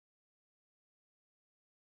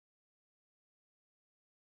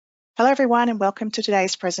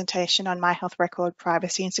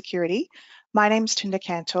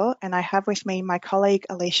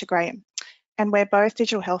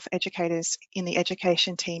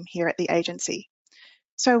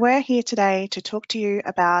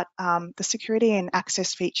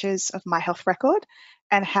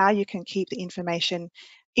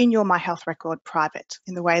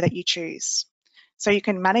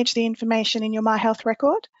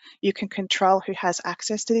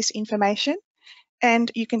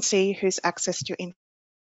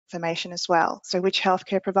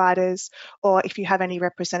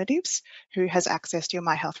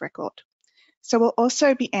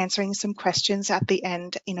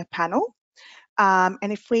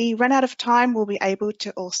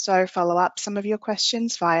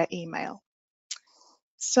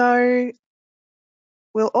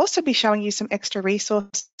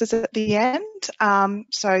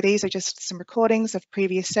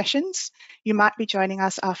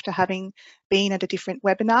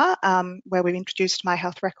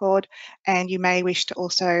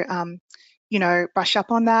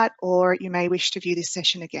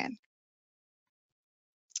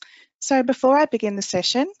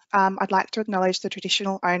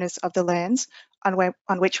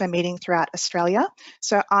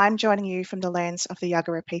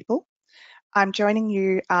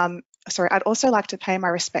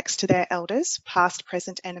elders, past,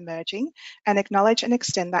 present and emerging, and acknowledge and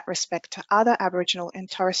extend that respect to other Aboriginal and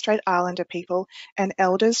Torres Strait Islander people and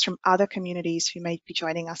elders from other communities who may be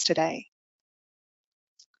joining us today.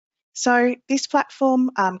 So this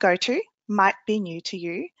platform, 𝗩𝗏, might be new to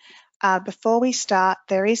you. Before we start,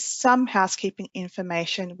 there is some housekeeping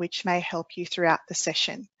information which may help you throughout the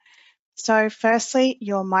session. So firstly,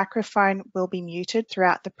 your microphone will be muted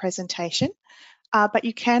throughout the presentation, but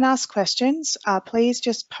you can ask questions. Please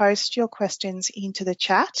just post your questions into the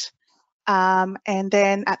chat. And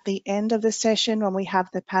then at the end of the session, when we have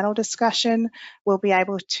the panel discussion, we'll be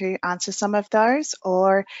able to answer some of those,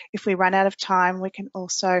 or if we run out of time, we can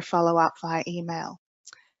also follow up via email.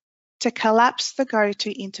 To collapse the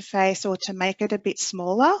𝗩𝗏 interface or to make it a bit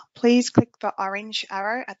smaller, please click the orange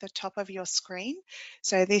arrow at the top of your screen.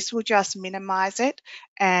 So this will just minimize it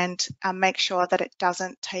and make sure that it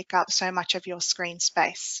doesn't take up so much of your screen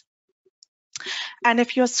space. And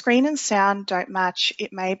if your screen and sound don't match,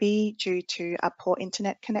 it may be due to a poor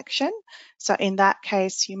internet connection. So in that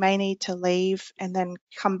case, you may need to leave and then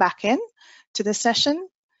come back in to the session.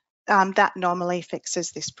 That normally fixes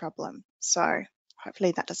this problem. So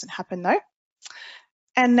hopefully that doesn't happen though.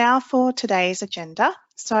 And now for today's agenda.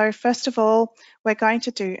 So first of all, we're going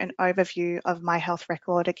to do an overview of My Health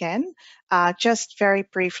Record again. Just very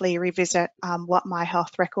briefly revisit what My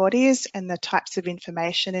Health Record is and the types of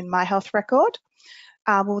information in My Health Record.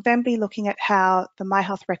 We'll then be looking at how the My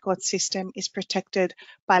Health Record system is protected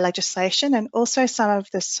by legislation and also some of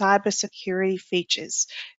the cybersecurity features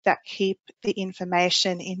that keep the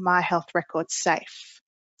information in My Health Record safe.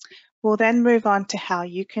 We'll then move on to how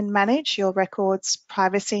you can manage your record's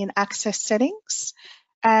privacy and access settings,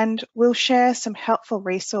 and we'll share some helpful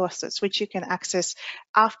resources which you can access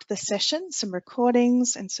after the session, some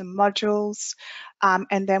recordings and some modules,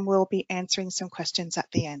 and then we'll be answering some questions at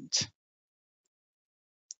the end.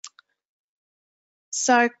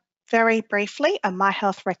 So very briefly, a My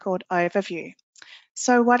Health Record overview.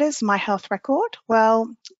 So what is My Health Record?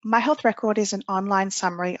 Well, My Health Record is an online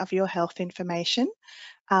summary of your health information.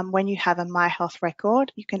 When you have a My Health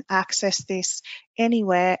Record, you can access this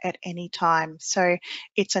anywhere at any time. So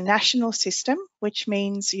it's a national system, which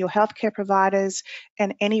means your healthcare providers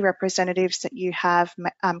and any representatives that you have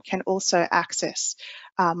can also access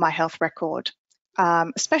My Health Record.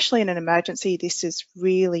 Especially in an emergency, this is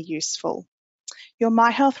really useful. Your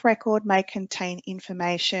My Health Record may contain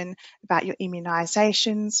information about your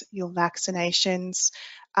immunisations, your vaccinations,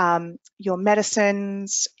 your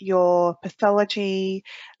medicines, your pathology,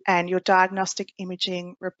 and your diagnostic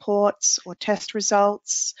imaging reports or test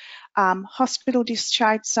results, hospital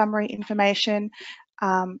discharge summary information.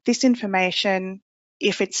 This information,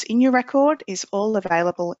 if it's in your record, is all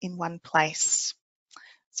available in one place.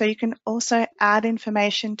 So you can also add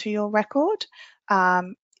information to your record.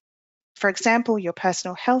 For example, your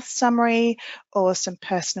personal health summary or some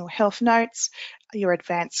personal health notes, your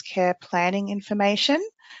advanced care planning information.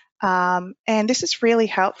 And this is really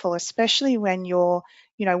helpful, especially when you're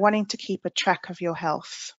wanting to keep a track of your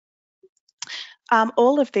health.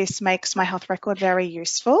 All of this makes My Health Record very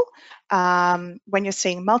useful. When you're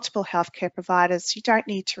seeing multiple healthcare providers, you don't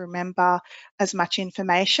need to remember as much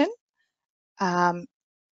information. And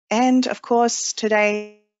of course,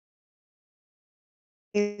 today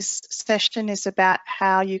This session is about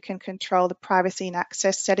how you can control the privacy and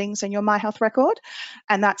access settings in your My Health record,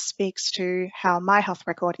 and that speaks to how My Health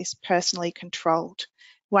record is personally controlled,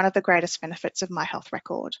 one of the greatest benefits of My Health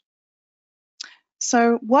record.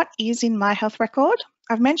 So what is in My Health record?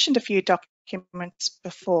 I've mentioned a few documents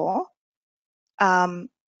before,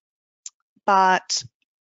 but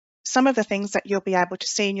some of the things that you'll be able to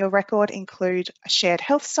see in your record include a shared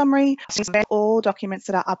health summary, all documents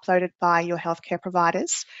that are uploaded by your healthcare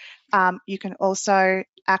providers. You can also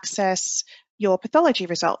access your pathology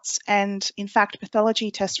results, and in fact,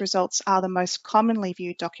 pathology test results are the most commonly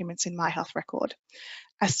viewed documents in My Health record.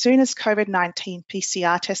 As soon as COVID-19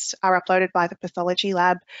 PCR tests are uploaded by the pathology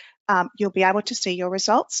lab, you'll be able to see your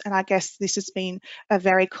results, and I guess this has been a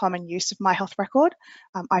very common use of My Health record.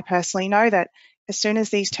 I personally know that as soon as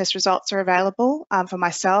these test results are available for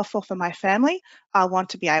myself or for my family, I want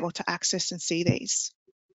to be able to access and see these.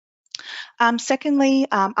 Secondly,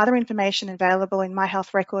 other information available in My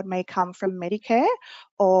Health record may come from Medicare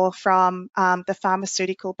or from the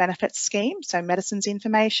pharmaceutical benefits scheme, so medicines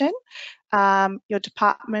information, your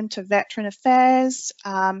Department of Veteran Affairs.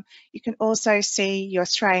 You can also see your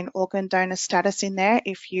Australian organ donor status in there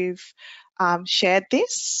if you've shared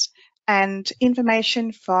this, and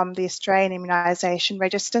information from the Australian Immunisation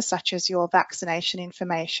Register, such as your vaccination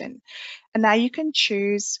information. And now you can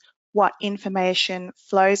choose what information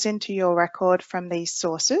flows into your record from these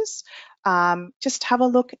sources. Just have a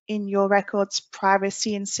look in your record's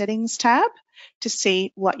privacy and settings tab to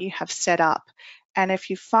see what you have set up. And if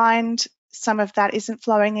you find some of that isn't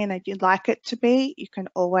flowing in and you'd like it to be, you can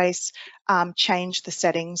always change the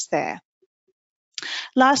settings there.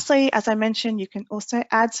 Lastly, as I mentioned, you can also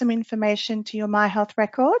add some information to your My Health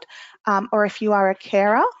record, or if you are a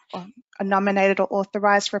carer or a nominated or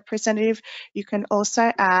authorised representative, you can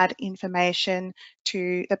also add information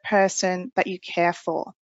to the person that you care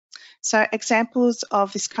for. So examples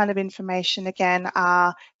of this kind of information, again,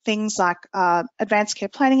 are things like advanced care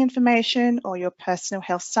planning information or your personal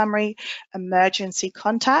health summary, emergency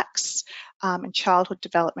contacts, and childhood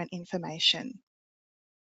development information.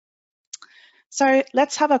 So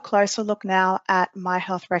let's have a closer look now at My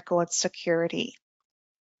Health record security.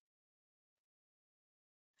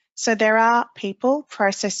 So there are people,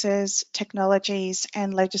 processes, technologies,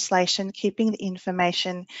 and legislation keeping the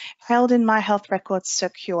information held in My Health records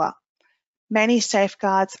secure. Many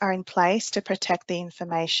safeguards are in place to protect the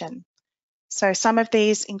information. So some of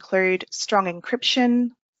these include strong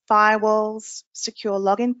encryption, firewalls, secure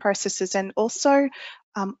login processes, and also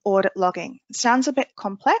audit logging. It sounds a bit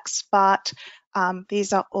complex, but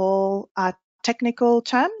these are all technical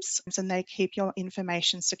terms, and they keep your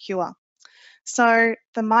information secure. So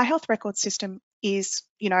the My Health record system is,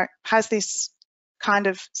 has this kind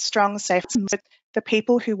of strong safety. The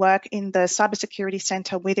people who work in the Cybersecurity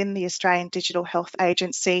Centre within the Australian Digital Health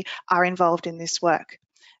Agency are involved in this work,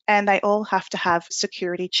 and they all have to have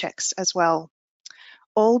security checks as well.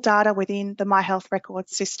 All data within the My Health record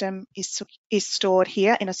system is stored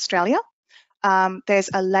here in Australia. There's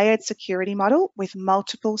a layered security model with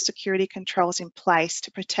multiple security controls in place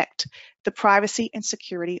to protect the privacy and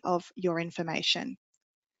security of your information.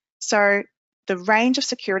 So the range of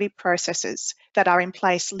security processes that are in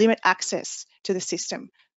place limit access to the system,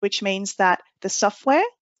 which means that the software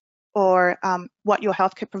or what your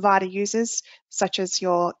healthcare provider uses, such as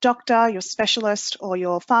your doctor, your specialist, or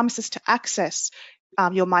your pharmacist to access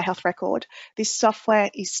your My Health record, this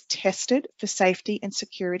software is tested for safety and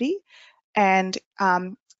security, and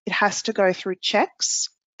it has to go through checks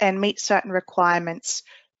and meet certain requirements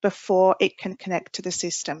before it can connect to the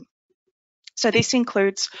system. So this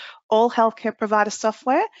includes all healthcare provider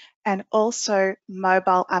software and also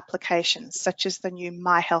mobile applications such as the new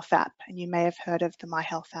My Health app, and you may have heard of the My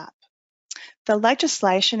Health app. The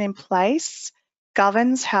legislation in place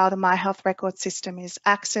governs how the My Health record system is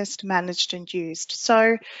accessed, managed and used.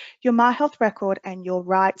 So your My Health record and your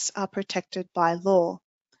rights are protected by law.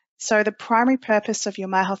 So the primary purpose of your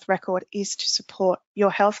My Health record is to support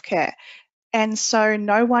your healthcare, and so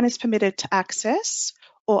no one is permitted to access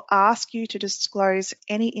or ask you to disclose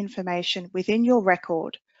any information within your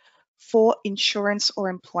record for insurance or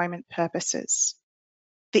employment purposes.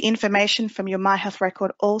 The information from your My Health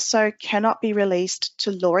record also cannot be released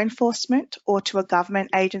to law enforcement or to a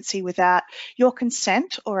government agency without your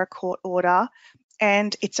consent or a court order,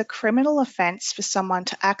 and it's a criminal offence for someone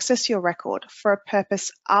to access your record for a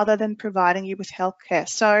purpose other than providing you with healthcare.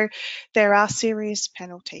 So there are serious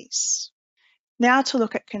penalties. Now to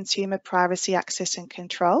look at consumer privacy access and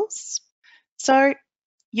controls. So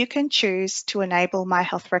you can choose to enable My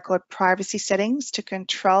Health Record privacy settings to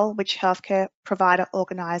control which healthcare provider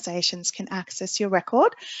organisations can access your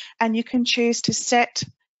record, and you can choose to set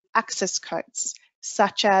access codes,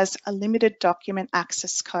 such as a limited document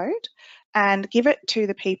access code, and give it to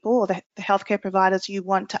the people or the healthcare providers you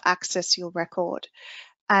want to access your record.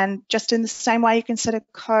 And just in the same way, you can set a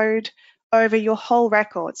code over your whole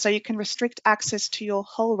record. So you can restrict access to your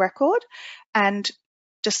whole record and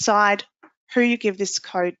decide who you give this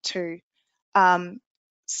code to.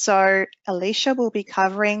 So Alicia will be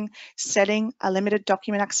covering setting a limited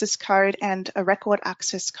document access code and a record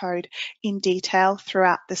access code in detail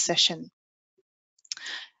throughout the session.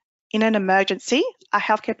 In an emergency, a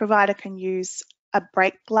healthcare provider can use a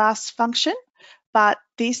break glass function, but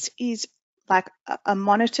this is like a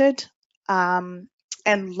monitored and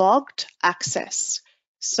logged access.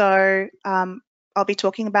 So I'll be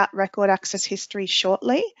talking about record access history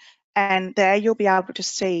shortly, and there you'll be able to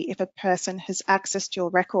see if a person has accessed your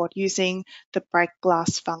record using the break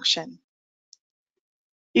glass function.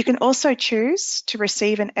 You can also choose to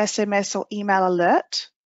receive an SMS or email alert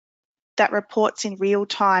that reports in real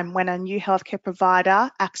time when a new healthcare provider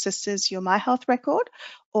accesses your My Health record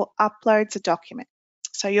or uploads a document.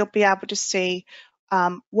 So you'll be able to see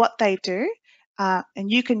what they do,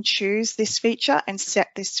 and you can choose this feature and set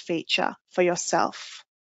this feature for yourself.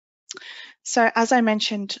 So as I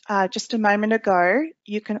mentioned just a moment ago,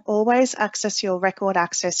 you can always access your record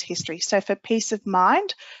access history. So for peace of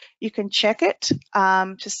mind, you can check it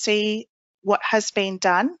to see what has been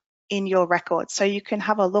done in your record. So you can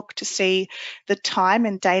have a look to see the time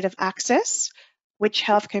and date of access, which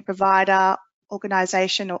healthcare provider,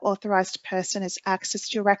 organisation or authorised person has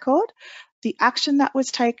accessed your record, the action that was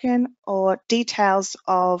taken, or details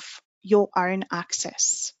of your own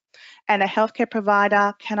access. And a healthcare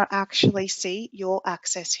provider cannot actually see your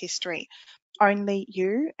access history. Only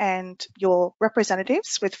you and your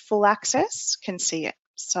representatives with full access can see it.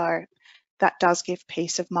 So that does give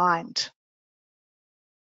peace of mind.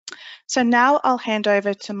 So now I'll hand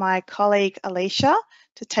over to my colleague Alicia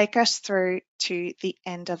to take us through to the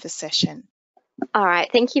end of the session. All right,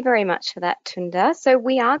 thank you very much for that, Tunda. So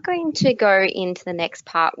we are going to go into the next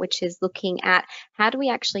part, which is looking at how do we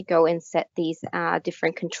actually go and set these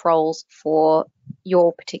different controls for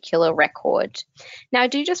your particular record. Now, I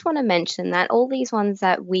do just want to mention that all these ones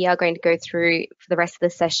that we are going to go through for the rest of the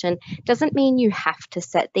session doesn't mean you have to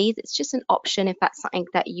set these. It's just an option if that's something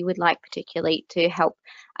that you would like particularly to help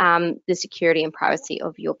the security and privacy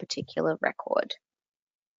of your particular record.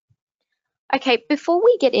 Okay, before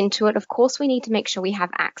we get into it, of course, we need to make sure we have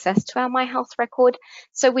access to our My Health record.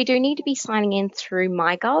 So we do need to be signing in through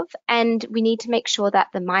MyGov, and we need to make sure that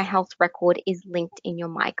the My Health record is linked in your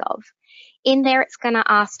MyGov. In there, it's going to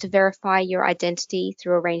ask to verify your identity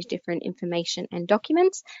through a range of different information and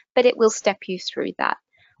documents, but it will step you through that.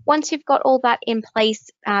 Once you've got all that in place,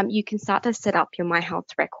 you can start to set up your My Health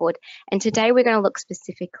record. And today we're going to look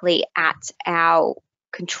specifically at our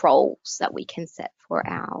controls that we can set for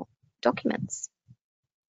our documents.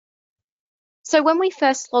 So when we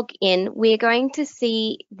first log in, we're going to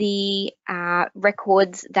see the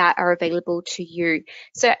records that are available to you.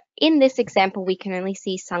 So in this example, we can only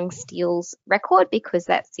see Sung Steele's record because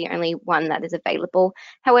that's the only one that is available.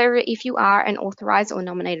 However, if you are an authorized or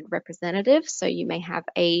nominated representative, so you may have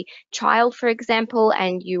a child, for example,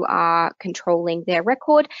 and you are controlling their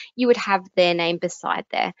record, you would have their name beside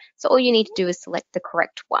there. So all you need to do is select the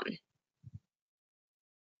correct one.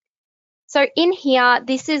 So in here,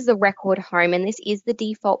 this is the record home, and this is the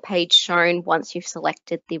default page shown once you've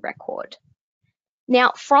selected the record.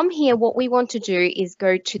 Now, from here, what we want to do is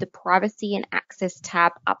go to the Privacy and Access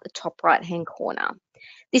tab up the top right-hand corner.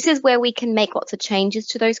 This is where we can make lots of changes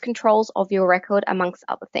to those controls of your record, amongst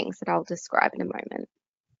other things that I'll describe in a moment.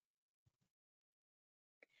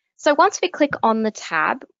 So once we click on the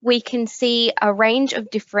tab, we can see a range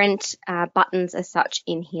of different buttons as such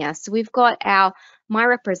in here. So we've got our My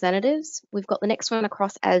Representatives, we've got the next one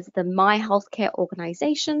across as the My Healthcare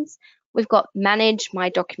Organisations, we've got Manage My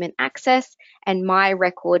Document Access and My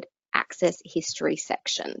Record Access History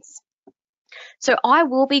sections. So I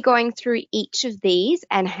will be going through each of these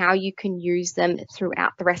and how you can use them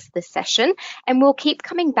throughout the rest of the session, and we'll keep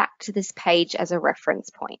coming back to this page as a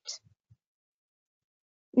reference point.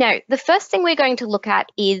 Now, the first thing we're going to look at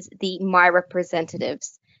is the My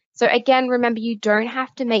Representatives. So again, remember, you don't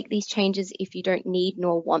have to make these changes if you don't need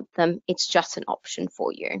nor want them. It's just an option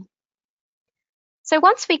for you. So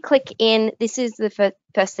once we click in, this is the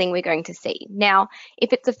first thing we're going to see. Now,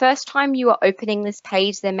 if it's the first time you are opening this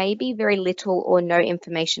page, there may be very little or no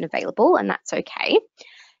information available, and that's okay.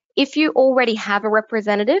 If you already have a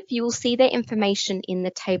representative, you will see their information in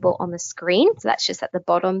the table on the screen. So that's just at the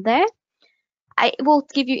bottom there. It will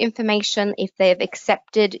give you information if they've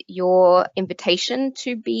accepted your invitation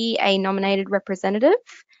to be a nominated representative.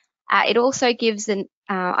 It also gives an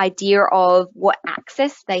idea of what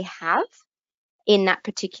access they have in that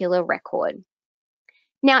particular record.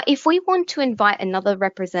 Now, if we want to invite another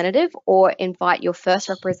representative or invite your first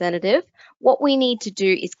representative, what we need to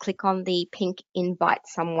do is click on the pink Invite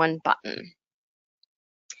Someone button.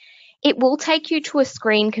 It will take you to a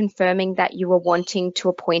screen confirming that you are wanting to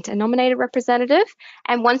appoint a nominated representative,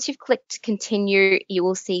 and once you've clicked Continue, you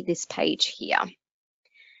will see this page here.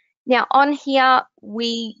 Now, on here,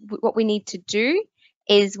 what we need to do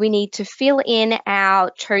is we need to fill in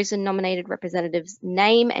our chosen nominated representative's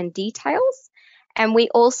name and details. And we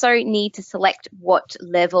also need to select what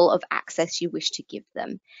level of access you wish to give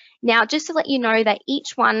them. Now, just to let you know that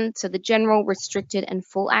each one, so the general, restricted, and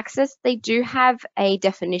full access, they do have a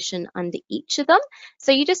definition under each of them.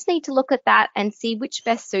 So you just need to look at that and see which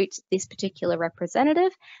best suits this particular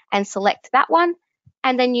representative and select that one.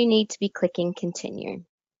 And then you need to be clicking Continue.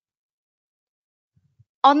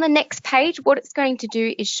 On the next page, what it's going to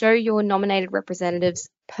do is show your nominated representative's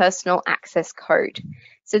personal access code.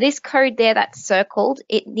 So this code there that's circled,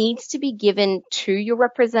 it needs to be given to your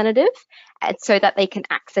representative so that they can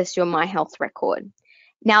access your My Health record.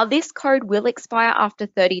 Now, this code will expire after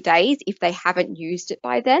 30 days if they haven't used it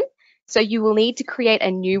by then. So you will need to create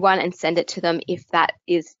a new one and send it to them if that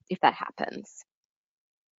happens.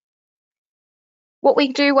 What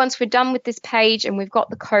we do once we're done with this page and we've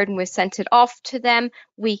got the code and we've sent it off to them,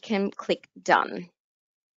 we can click Done.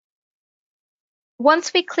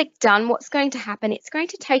 Once we click Done, what's going to happen, it's going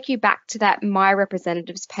to take you back to that My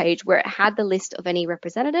Representatives page where it had the list of any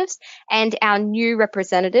representatives, and our new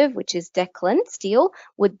representative, which is Declan Steele,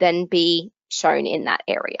 would then be shown in that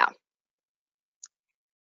area.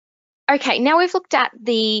 Okay, now we've looked at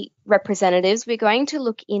the representatives, we're going to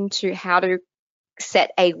look into how to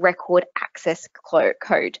set a record access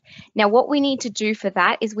code. Now, what we need to do for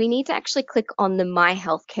that is we need to actually click on the My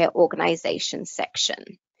Healthcare Organisation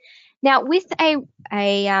section. Now, with a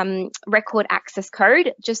record access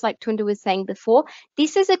code, just like Tunda was saying before,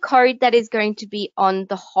 this is a code that is going to be on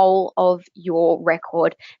the whole of your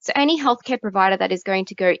record. So any healthcare provider that is going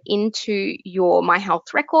to go into your My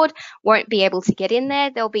Health record won't be able to get in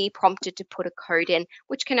there. They'll be prompted to put a code in,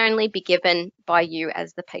 which can only be given by you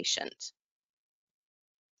as the patient.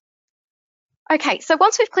 Okay, so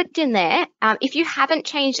once we've clicked in there, if you haven't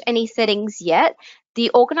changed any settings yet,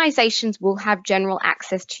 the organisations will have general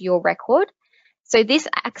access to your record. So this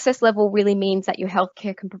access level really means that your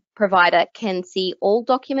healthcare provider can see all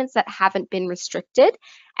documents that haven't been restricted,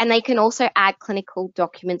 and they can also add clinical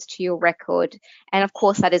documents to your record. And of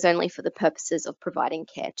course, that is only for the purposes of providing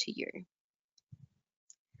care to you.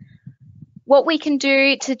 What we can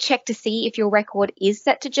do to check to see if your record is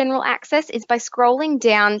set to general access is by scrolling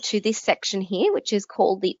down to this section here, which is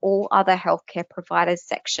called the All Other Healthcare Providers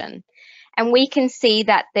section. And we can see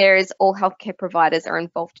that there's all healthcare providers are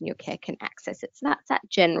involved in your care can access it. So that's that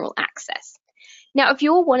general access. Now, if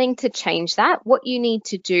you're wanting to change that, what you need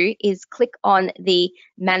to do is click on the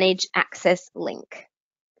Manage Access link.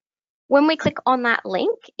 When we click on that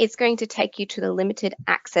link, it's going to take you to the limited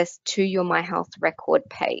access to your My Health record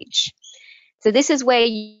page. So this is where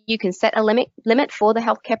you can set a limit for the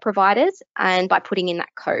healthcare providers and by putting in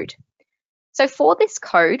that code. So for this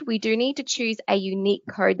code, we do need to choose a unique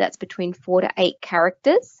code that's between 4 to 8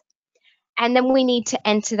 characters. And then we need to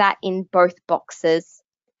enter that in both boxes.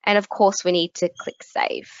 And of course, we need to click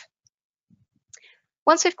Save.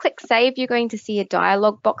 Once we've clicked Save, you're going to see a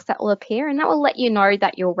dialog box that will appear, and that will let you know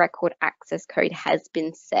that your record access code has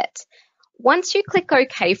been set. Once you click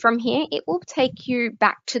OK from here, it will take you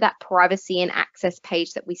back to that privacy and access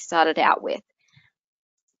page that we started out with.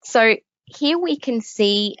 So here we can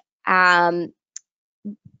see that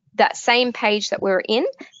same page that we're in,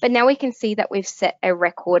 but now we can see that we've set a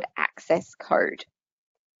record access code.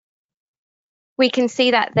 We can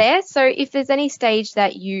see that there. So if there's any stage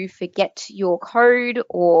that you forget your code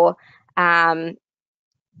or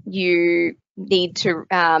you need to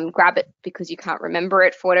grab it because you can't remember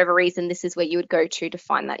it for whatever reason, this is where you would go to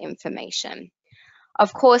find that information.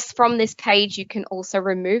 Of course, from this page, you can also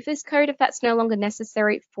remove this code if that's no longer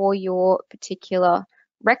necessary for your particular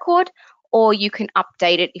record, or you can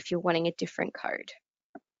update it if you're wanting a different code.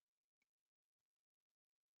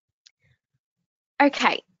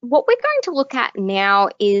 Okay, what we're going to look at now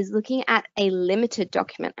is looking at a limited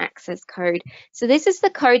document access code. So this is the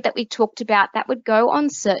code that we talked about that would go on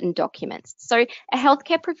certain documents. So a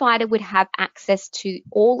healthcare provider would have access to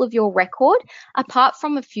all of your record, apart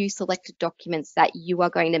from a few selected documents that you are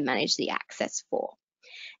going to manage the access for.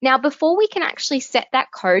 Now, before we can actually set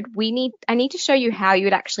that code, I need to show you how you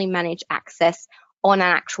would actually manage access on an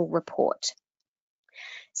actual report.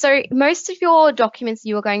 So most of your documents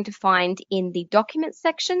you are going to find in the documents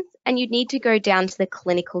section, and you'd need to go down to the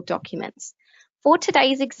clinical documents. For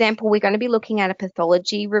today's example, we're going to be looking at a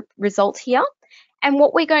pathology result here. And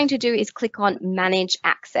what we're going to do is click on Manage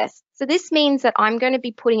Access. So this means that I'm going to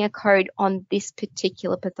be putting a code on this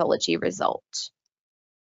particular pathology result.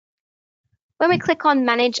 When we click on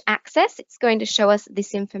Manage Access, it's going to show us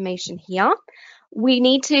this information here. We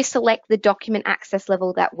need to select the document access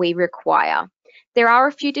level that we require. There are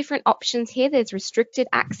a few different options here. There's restricted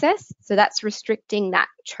access, so that's restricting that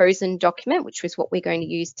chosen document, which is what we're going to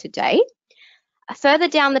use today. Further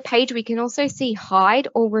down the page, we can also see hide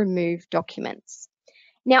or remove documents.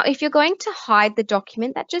 Now, if you're going to hide the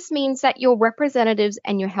document, that just means that your representatives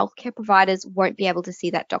and your healthcare providers won't be able to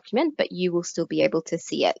see that document, but you will still be able to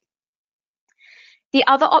see it. The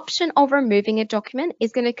other option of removing a document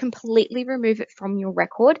is going to completely remove it from your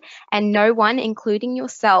record, and no one, including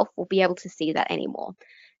yourself, will be able to see that anymore.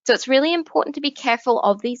 So it's really important to be careful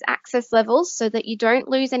of these access levels so that you don't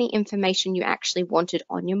lose any information you actually wanted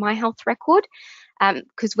on your My Health record.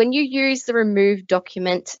 Because when you use the remove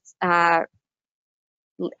document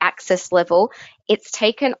access level, it's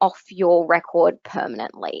taken off your record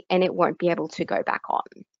permanently and it won't be able to go back on.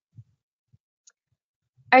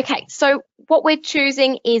 Okay, so what we're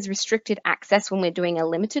choosing is restricted access when we're doing a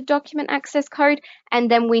limited document access code, and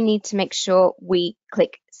then we need to make sure we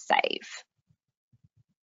click Save.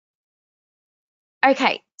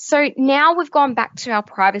 Okay, so now we've gone back to our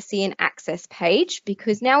privacy and access page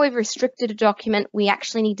because now we've restricted a document, we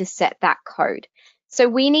actually need to set that code. So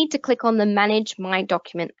we need to click on the Manage My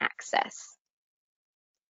Document Access.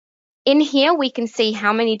 In here, we can see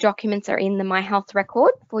how many documents are in the My Health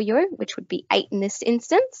record for you, which would be 8 in this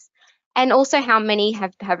instance, and also how many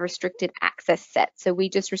have restricted access set. So we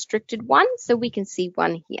just restricted 1, so we can see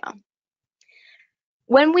 1 here.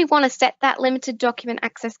 When we want to set that limited document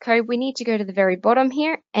access code, we need to go to the very bottom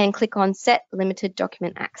here and click on Set Limited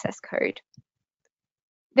Document Access Code.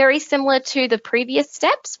 Very similar to the previous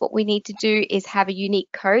steps, what we need to do is have a unique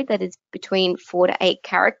code that is between 4 to 8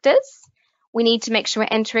 characters. We need to make sure we're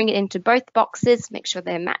entering it into both boxes, make sure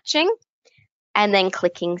they're matching, and then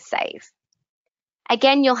clicking Save.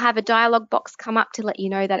 Again, you'll have a dialog box come up to let you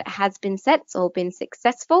know that it has been set, it's all been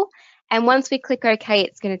successful. And once we click OK,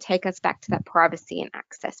 it's going to take us back to that privacy and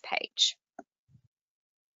access page.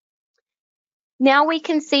 Now we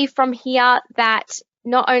can see from here that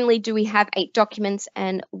not only do we have 8 documents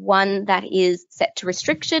and 1 that is set to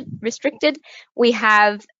restricted, we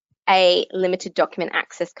have a limited document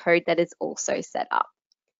access code that is also set up.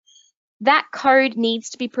 That code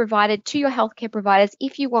needs to be provided to your healthcare providers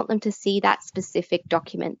if you want them to see that specific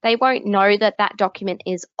document. They won't know that that document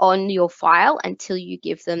is on your file until you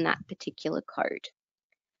give them that particular code.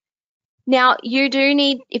 Now,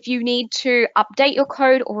 if you need to update your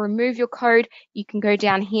code or remove your code, you can go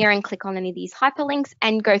down here and click on any of these hyperlinks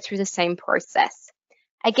and go through the same process.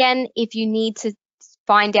 Again, if you need to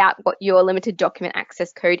find out what your limited document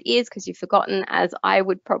access code is because you've forgotten, as I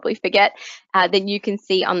would probably forget, then you can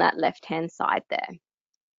see on that left-hand side there.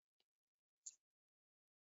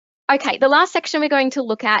 Okay, the last section we're going to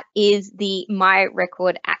look at is the My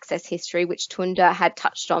Record Access History, which Tunda had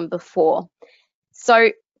touched on before. So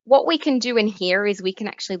what we can do in here is we can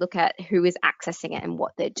actually look at who is accessing it and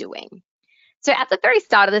what they're doing. So at the very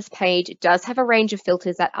start of this page, it does have a range of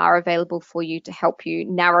filters that are available for you to help you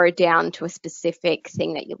narrow down to a specific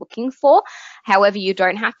thing that you're looking for. However, you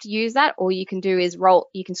don't have to use that. All you can do is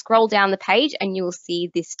you can scroll down the page and you will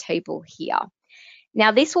see this table here.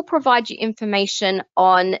 Now, this will provide you information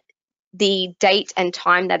on the date and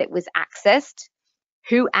time that it was accessed,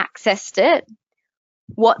 who accessed it,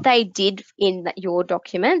 what they did in your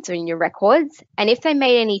documents or in your records, and if they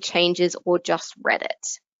made any changes or just read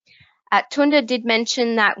it. Tunda did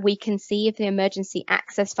mention that we can see if the emergency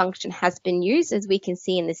access function has been used. As we can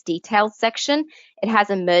see in this details section, it has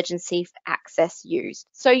emergency access used.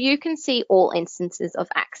 So you can see all instances of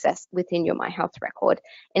access within your My Health record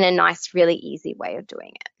in a nice, really easy way of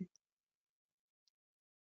doing it.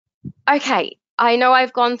 Okay, I know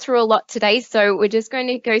I've gone through a lot today, so we're just going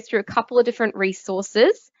to go through a couple of different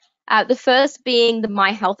resources. The first being the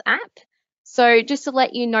My Health app. So just to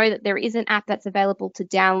let you know that there is an app that's available to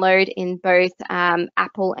download in both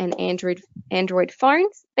Apple and Android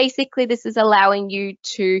phones. Basically, this is allowing you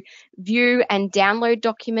to view and download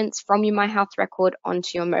documents from your My Health record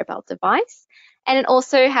onto your mobile device. And it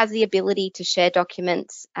also has the ability to share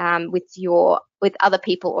documents with other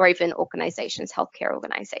people or even organizations, healthcare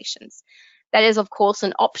organizations. That is, of course,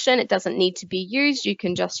 an option. It doesn't need to be used. You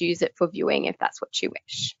can just use it for viewing if that's what you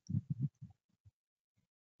wish.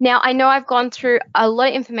 Now, I know I've gone through a lot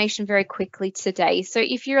of information very quickly today, so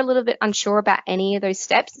if you're a little bit unsure about any of those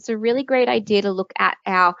steps, it's a really great idea to look at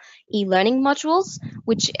our e-learning modules,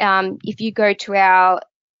 which if you go to our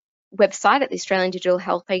website at the Australian Digital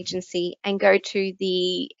Health Agency and go to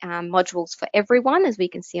the modules for everyone, as we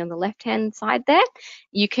can see on the left-hand side there,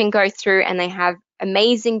 you can go through and they have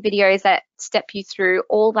amazing videos that step you through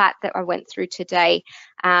all that I went through today.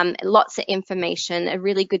 Lots of information, a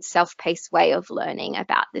really good self-paced way of learning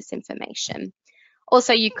about this information.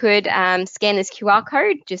 Also, you could scan this QR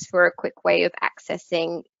code just for a quick way of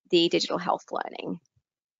accessing the digital health learning.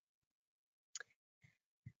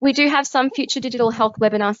 We do have some future digital health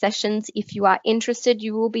webinar sessions. If you are interested,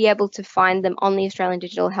 you will be able to find them on the Australian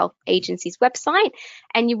Digital Health Agency's website,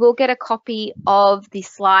 and you will get a copy of the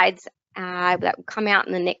slides that will come out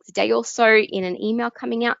in the next day or so in an email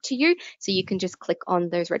coming out to you, so you can just click on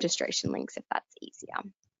those registration links if that's easier.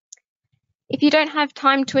 If you don't have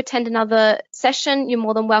time to attend another session, you're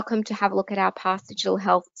more than welcome to have a look at our past digital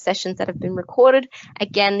health sessions that have been recorded.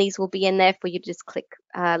 Again, these will be in there for you to just click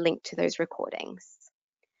link to those recordings.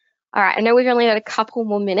 All right, I know we've only got a couple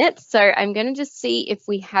more minutes, so I'm going to just see if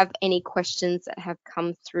we have any questions that have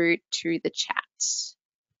come through to the chat.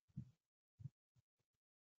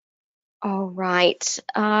 All right,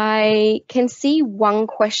 I can see one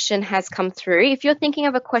question has come through. If you're thinking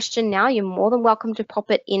of a question now, you're more than welcome to pop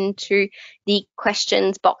it into the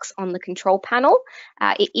questions box on the control panel.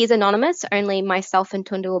 It is anonymous, only myself and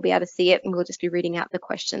Tunda will be able to see it, and we'll just be reading out the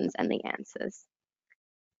questions and the answers.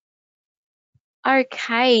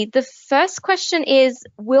 Okay, the first question is,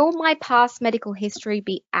 will my past medical history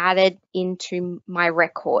be added into my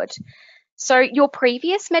record? So your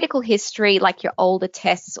previous medical history, like your older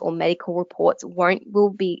tests or medical reports, won't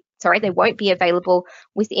be available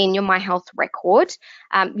within your My Health record.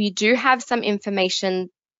 You do have some information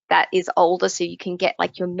that is older, so you can get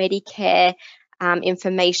like your Medicare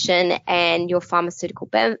information and your pharmaceutical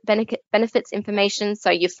benefits information. So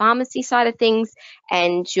your pharmacy side of things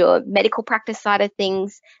and your medical practice side of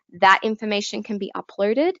things, that information can be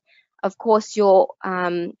uploaded. Of course, your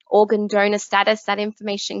organ donor status, that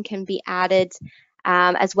information can be added,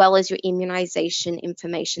 as well as your immunisation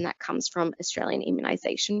information that comes from Australian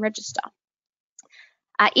Immunisation Register.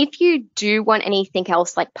 If you do want anything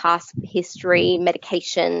else like past history,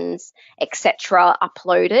 medications, etc.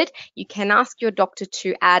 uploaded, you can ask your doctor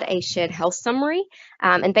to add a shared health summary,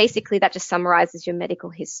 and basically that just summarises your medical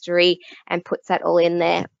history and puts that all in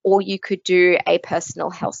there, or you could do a personal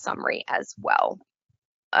health summary as well.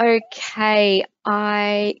 Okay,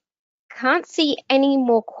 I can't see any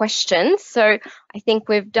more questions, so I think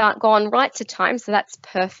we've gone right to time, so that's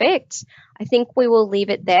perfect. I think we will leave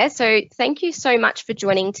it there. So thank you so much for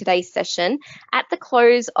joining today's session. At the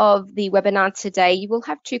close of the webinar today, you will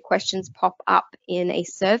have 2 questions pop up in a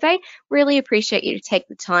survey. Really appreciate you to take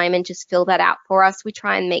the time and just fill that out for us. We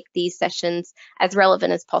try and make these sessions as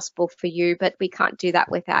relevant as possible for you, but we can't do that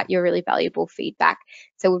without your really valuable feedback.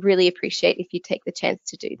 So we really appreciate if you take the chance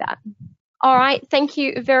to do that. All right, thank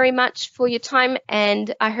you very much for your time,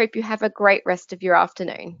 and I hope you have a great rest of your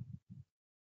afternoon.